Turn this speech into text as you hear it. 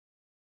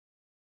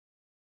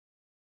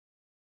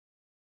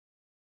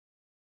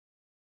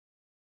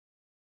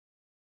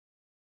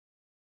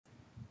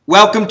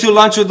Welcome to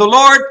Lunch with the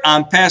Lord.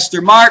 I'm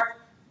Pastor Mark,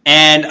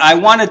 and I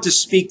wanted to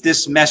speak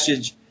this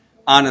message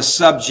on a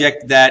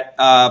subject that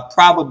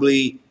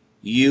probably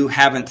you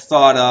haven't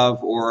thought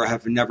of or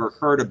have never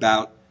heard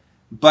about,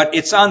 but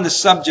it's on the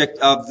subject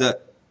of the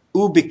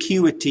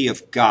ubiquity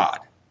of God.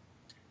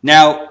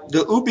 Now,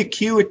 the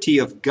ubiquity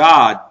of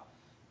God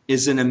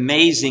is an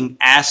amazing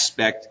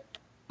aspect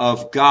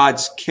of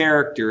God's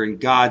character and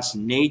God's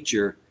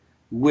nature,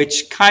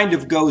 which kind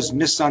of goes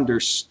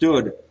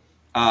misunderstood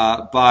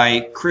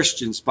by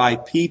Christians, by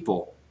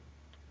people.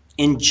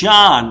 In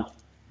John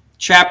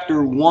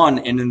chapter 1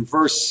 and in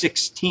verse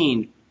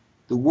 16,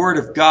 the Word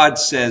of God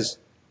says,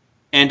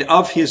 "And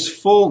of his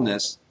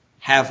fullness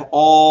have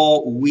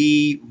all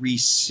we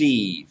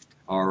received."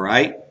 All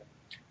right?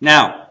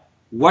 Now,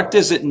 what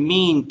does it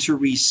mean to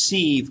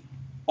receive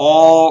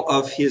all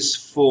of his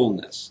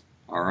fullness?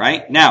 All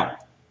right? Now,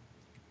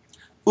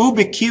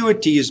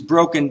 ubiquity is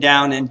broken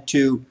down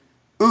into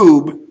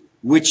ub,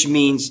 which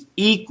means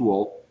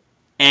equal,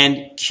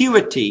 and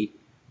quity,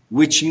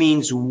 which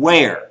means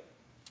where.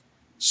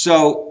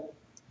 So,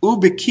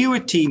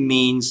 ubiquity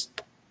means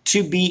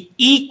to be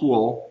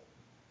equal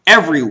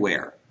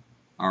everywhere.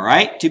 All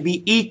right? To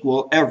be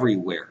equal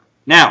everywhere.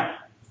 Now,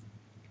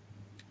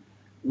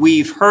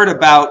 we've heard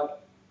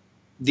about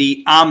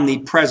the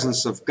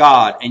omnipresence of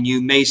God, and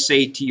you may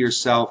say to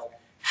yourself,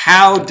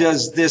 how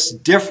does this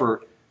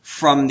differ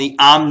from the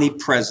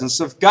omnipresence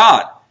of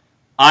God?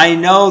 I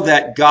know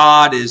that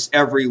God is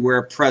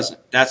everywhere present.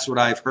 That's what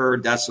I've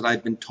heard. That's what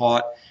I've been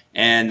taught.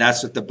 And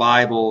that's what the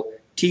Bible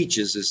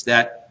teaches, is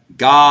that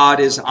God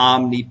is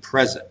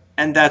omnipresent.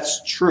 And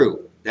that's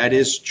true. That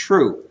is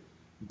true.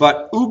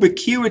 But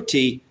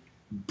ubiquity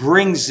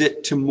brings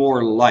it to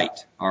more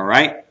light. All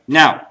right?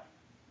 Now,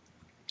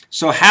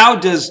 so how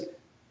does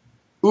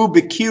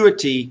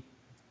ubiquity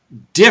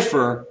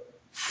differ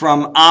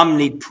from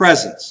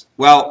omnipresence?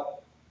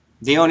 Well,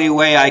 the only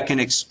way I can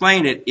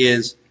explain it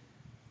is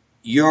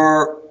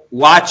you're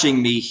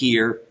watching me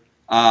here,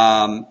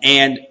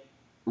 and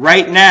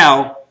right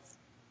now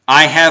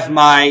I have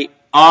my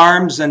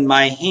arms and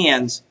my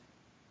hands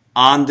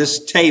on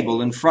this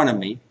table in front of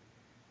me.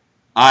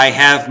 I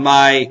have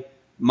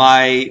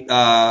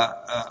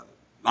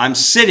I'm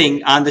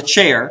sitting on the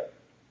chair,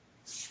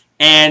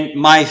 and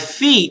my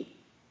feet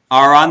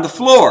are on the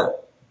floor.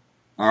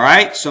 All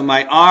right, so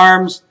my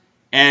arms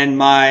and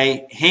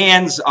my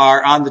hands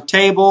are on the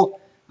table.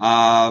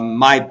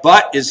 My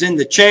butt is in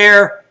the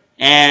chair,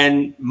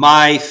 and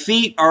my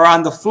feet are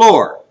on the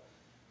floor.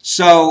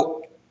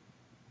 So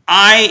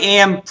I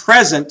am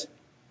present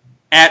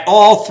at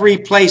all three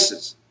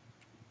places.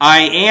 I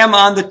am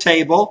on the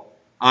table,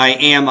 I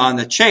am on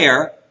the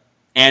chair,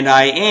 and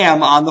I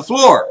am on the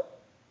floor.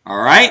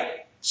 All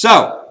right?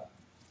 So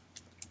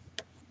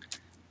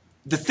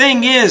the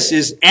thing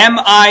is am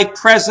I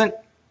present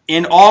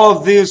in all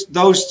of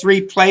those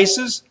three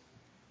places?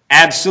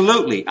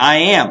 Absolutely, I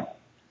am.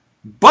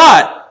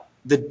 But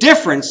the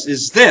difference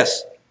is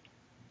this.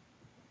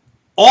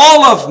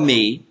 All of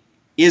me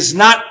is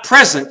not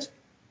present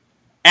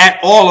at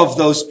all of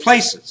those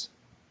places.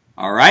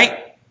 All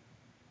right?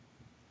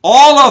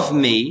 All of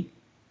me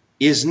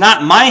is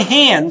not, my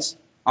hands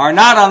are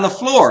not on the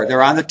floor.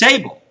 They're on the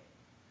table.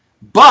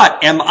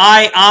 But am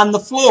I on the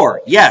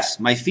floor? Yes,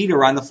 my feet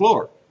are on the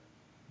floor.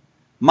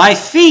 My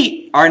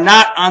feet are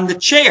not on the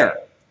chair.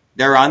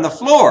 They're on the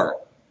floor.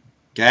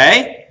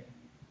 Okay?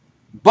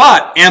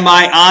 But am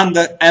I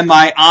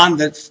on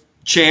the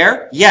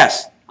chair?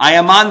 Yes, I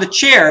am on the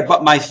chair,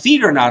 but my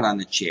feet are not on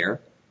the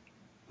chair.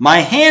 My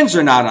hands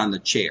are not on the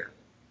chair.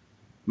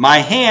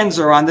 My hands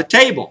are on the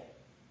table.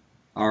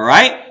 All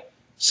right?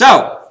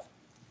 So,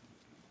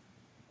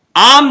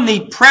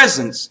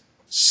 omnipresence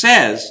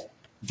says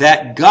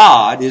that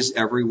God is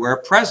everywhere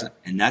present,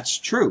 and that's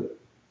true.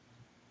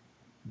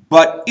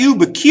 But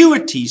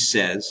ubiquity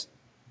says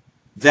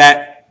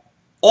that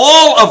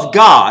all of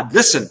God,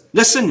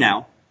 listen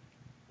now,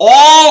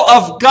 all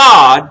of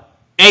God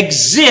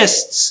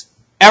exists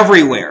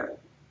everywhere.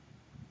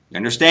 You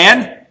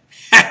understand?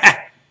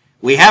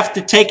 We have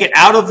to take it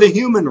out of the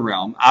human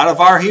realm, out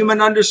of our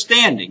human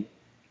understanding,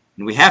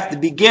 and we have to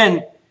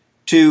begin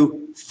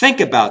to think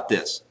about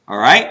this, all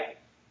right?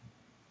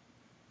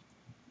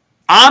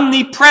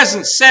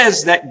 Omnipresence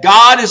says that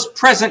God is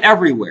present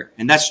everywhere,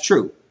 and that's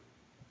true.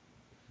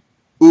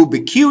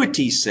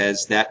 Ubiquity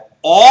says that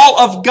all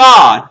of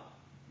God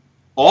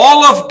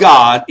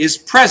is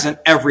present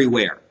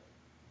everywhere.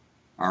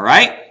 All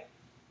right?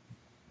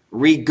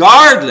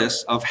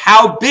 Regardless of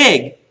how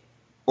big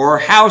or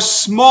how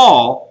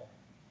small,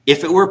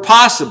 if it were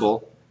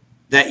possible,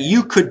 that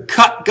you could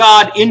cut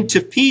God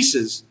into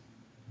pieces,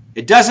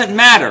 it doesn't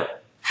matter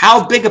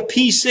how big a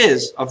piece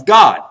is of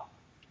God.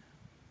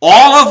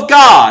 All of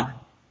God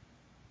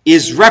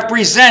is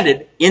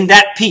represented in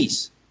that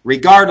piece,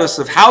 regardless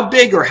of how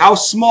big or how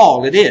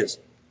small it is.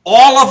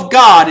 All of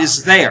God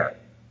is there.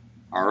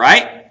 All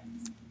right?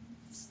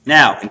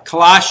 Now, in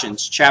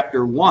Colossians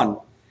chapter 1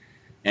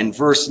 and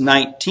verse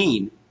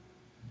 19,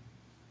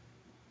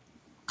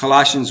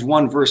 Colossians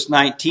 1 verse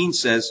 19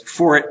 says,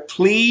 "For it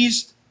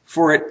pleased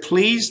For it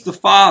pleased the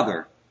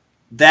Father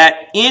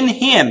that in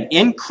him,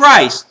 in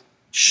Christ,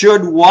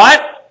 should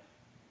what?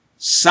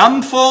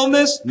 Some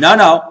fullness?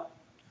 No.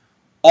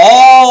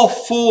 All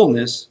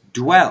fullness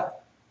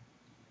dwell.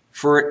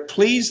 For it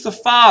pleased the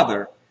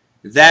Father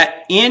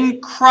that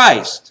in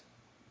Christ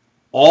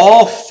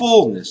all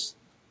fullness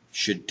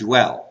should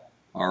dwell.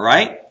 All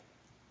right?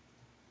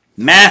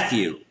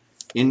 Matthew.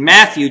 In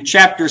Matthew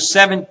chapter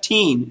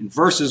 17,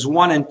 verses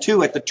 1 and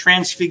 2, at the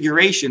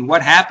transfiguration,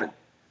 what happened?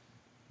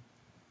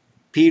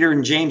 Peter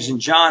and James and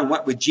John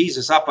went with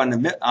Jesus up on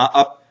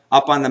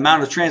the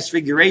Mount of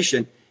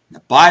Transfiguration.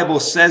 The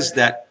Bible says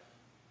that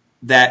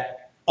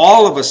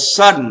all of a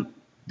sudden,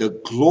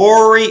 the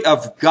glory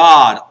of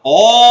God,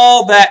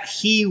 all that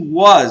he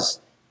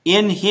was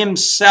in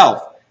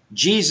himself,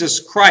 Jesus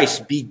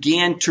Christ,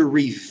 began to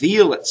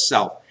reveal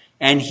itself.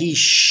 And he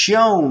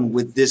shone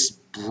with this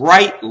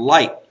bright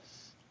light.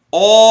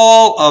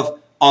 All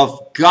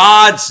of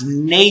God's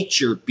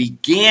nature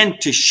began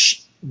to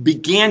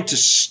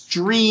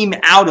stream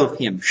out of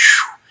him.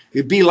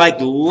 It'd be like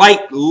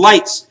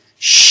lights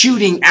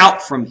shooting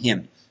out from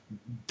him.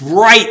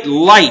 Bright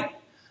light.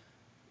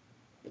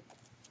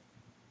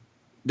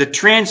 The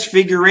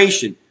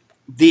transfiguration,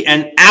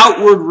 an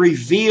outward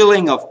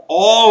revealing of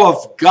all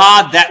of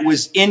God that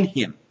was in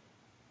him.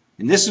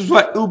 And this is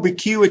what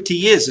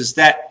ubiquity is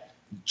that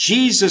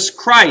Jesus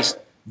Christ,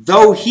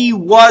 though he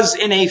was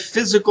in a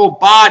physical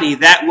body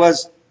that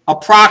was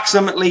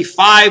approximately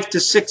 5 to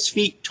 6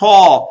 feet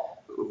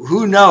tall,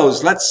 who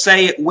knows, let's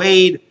say it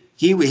weighed,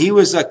 he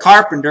was a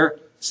carpenter,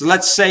 so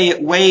let's say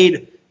it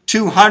weighed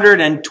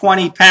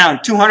 220 pounds,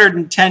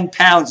 210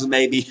 pounds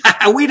maybe.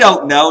 We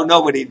don't know,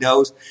 nobody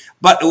knows.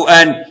 But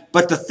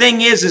the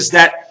thing is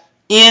that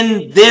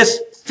in this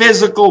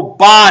physical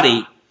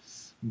body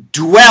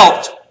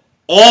dwelt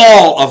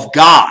all of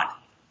God.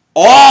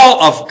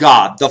 All of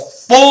God, the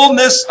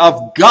fullness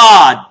of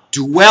God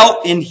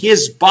dwelt in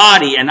his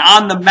body. And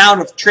on the Mount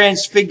of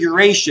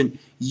Transfiguration,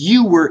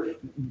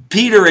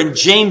 Peter and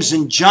James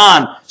and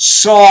John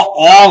saw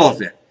all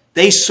of it.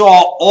 They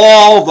saw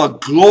all the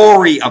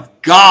glory of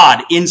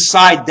God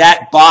inside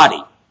that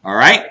body. All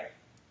right?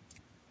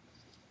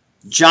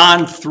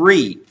 John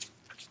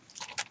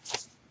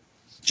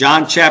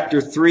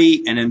chapter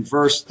 3 and in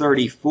verse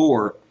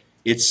 34,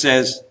 it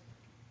says,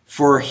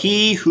 For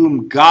he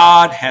whom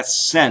God hath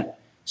sent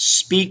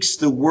speaks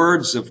the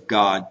words of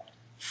God.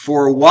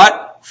 For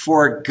what?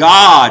 For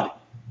God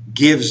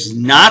gives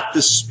not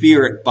the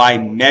Spirit by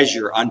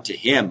measure unto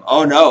him.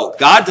 Oh no,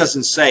 God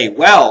doesn't say,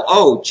 well,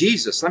 oh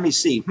Jesus, let me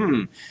see,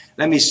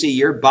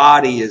 your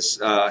body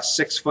is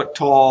 6 foot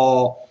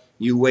tall,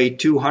 you weigh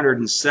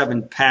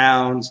 207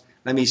 pounds,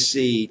 let me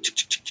see,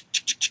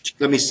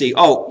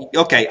 oh,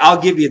 okay,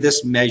 I'll give you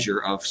this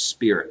measure of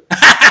Spirit.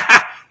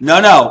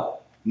 No.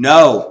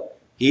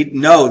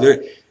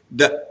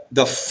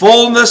 The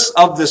fullness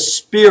of the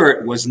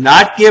Spirit was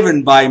not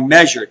given by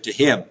measure to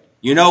him.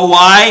 You know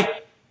why?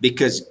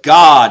 Because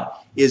God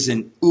is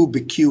an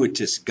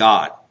ubiquitous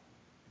God.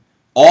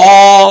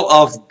 All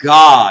of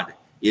God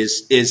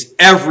is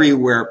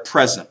everywhere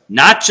present.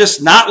 Not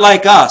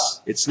like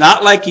us. It's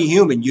not like a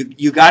human.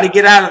 You got to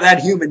get out of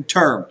that human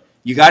term.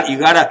 You got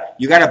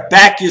to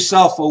back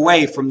yourself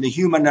away from the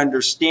human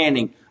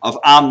understanding of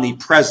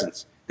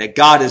omnipresence, that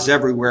God is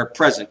everywhere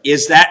present.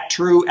 Is that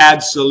true?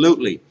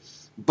 Absolutely.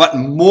 But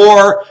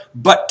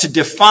to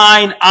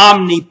define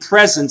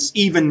omnipresence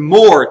even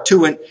more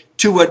to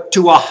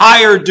a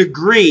higher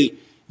degree,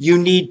 you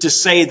need to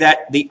say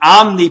that the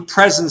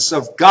omnipresence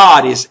of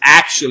God is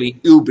actually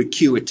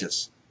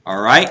ubiquitous.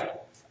 All right?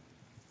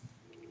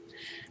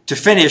 To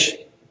finish,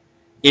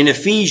 in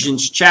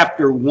Ephesians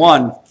chapter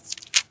 1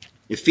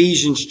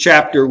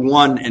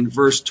 and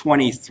verse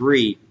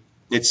 23,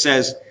 it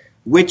says,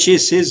 which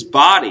is his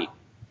body,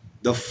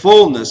 the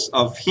fullness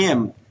of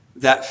him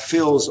that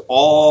fills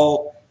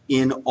all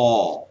in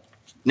all.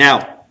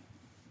 Now,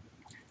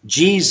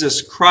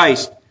 Jesus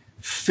Christ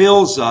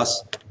fills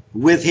us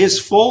with his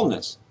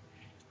fullness.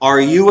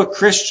 Are you a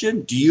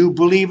Christian? Do you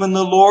believe in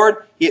the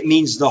Lord? It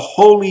means the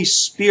Holy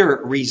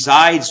Spirit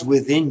resides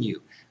within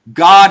you.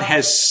 God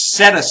has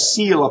set a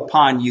seal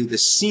upon you, the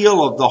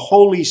seal of the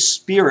Holy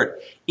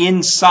Spirit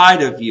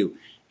inside of you.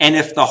 And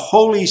if the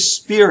Holy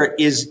Spirit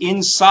is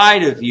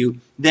inside of you,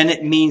 then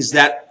it means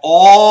that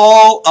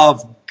all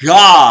of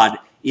God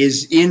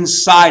is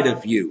inside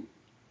of you.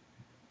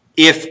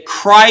 If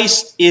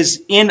Christ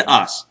is in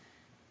us,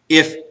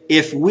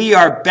 if we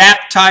are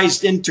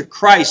baptized into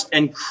Christ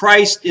and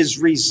Christ is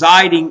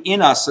residing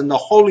in us and the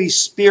Holy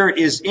Spirit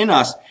is in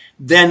us,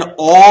 then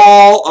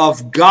all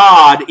of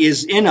God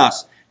is in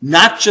us.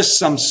 Not just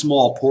some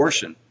small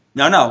portion.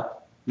 No.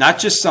 Not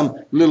just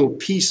some little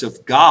piece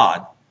of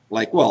God.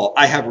 Like, well,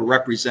 I have a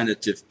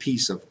representative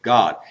piece of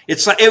God.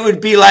 It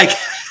would be like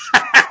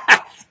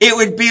it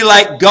would be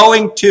like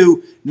going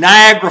to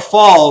Niagara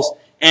Falls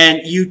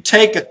and you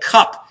take a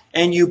cup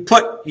and you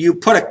put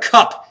a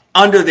cup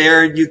under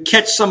there and you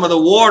catch some of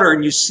the water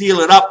and you seal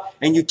it up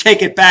and you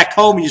take it back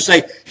home and you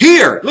say,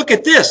 here, look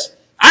at this.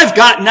 I've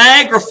got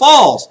Niagara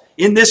Falls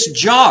in this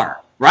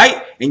jar,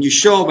 right? And you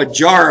show them a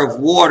jar of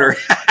water.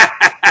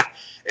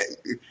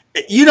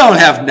 You don't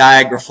have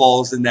Niagara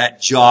Falls in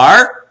that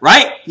jar,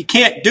 right? You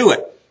can't do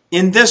it.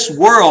 In this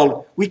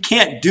world, we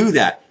can't do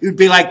that. It would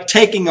be like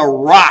taking a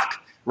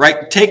rock,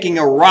 right? Taking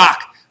a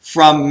rock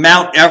from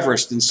Mount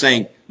Everest and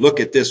saying, look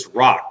at this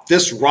rock.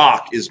 This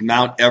rock is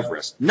Mount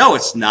Everest. No,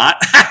 it's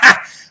not.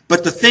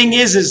 But the thing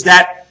is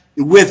that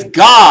with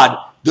God,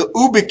 the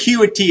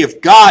ubiquity of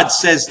God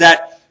says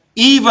that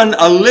even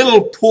a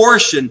little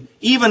portion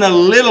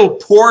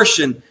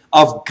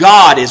of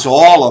God is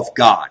all of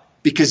God,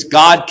 because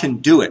God can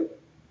do it.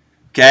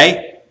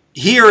 Okay?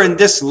 Here in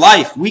this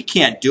life, we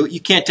can't do it.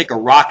 You can't take a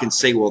rock and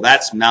say, well,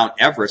 that's Mount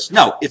Everest.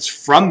 No, it's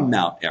from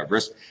Mount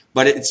Everest,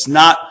 but it's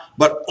not.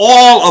 But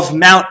all of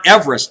Mount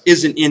Everest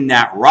isn't in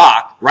that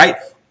rock, right?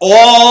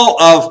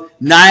 All of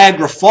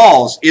Niagara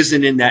Falls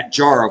isn't in that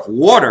jar of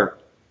water.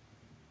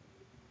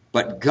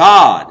 But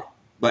God,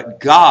 with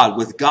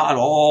God,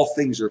 all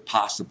things are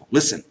possible.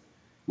 Listen,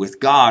 with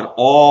God,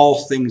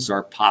 all things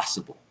are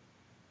possible.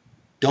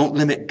 Don't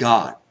limit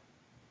God.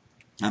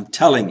 I'm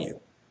telling you,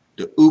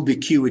 the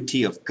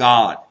ubiquity of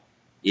God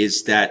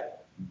is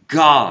that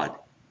God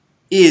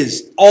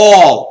is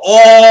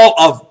all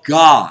of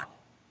God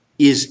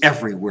is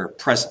everywhere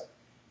present.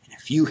 And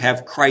if you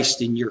have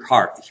Christ in your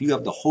heart, if you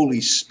have the Holy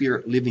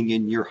Spirit living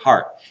in your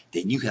heart,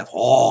 then you have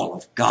all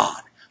of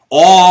God.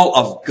 All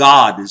of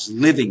God is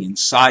living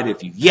inside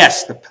of you.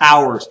 Yes, the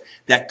powers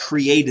that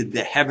created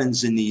the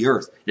heavens and the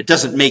earth. It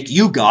doesn't make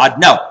you God,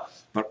 no.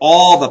 But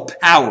all the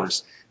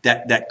powers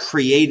that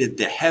created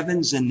the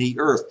heavens and the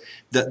earth,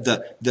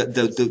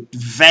 the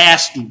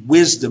vast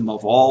wisdom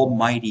of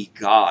Almighty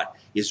God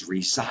is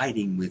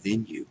residing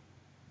within you.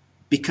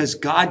 Because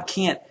God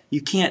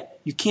you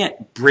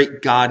can't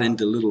break God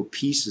into little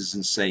pieces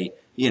and say,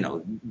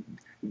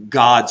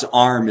 God's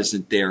arm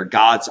isn't there,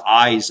 God's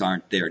eyes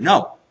aren't there.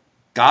 No,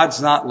 God's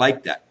not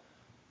like that.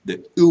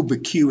 The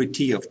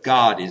ubiquity of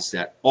God is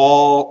that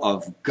all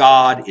of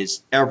God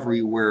is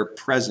everywhere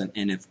present.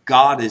 And if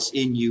God is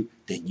in you,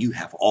 then you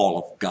have all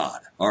of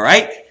God. All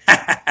right?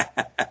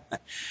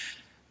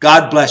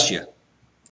 God bless you.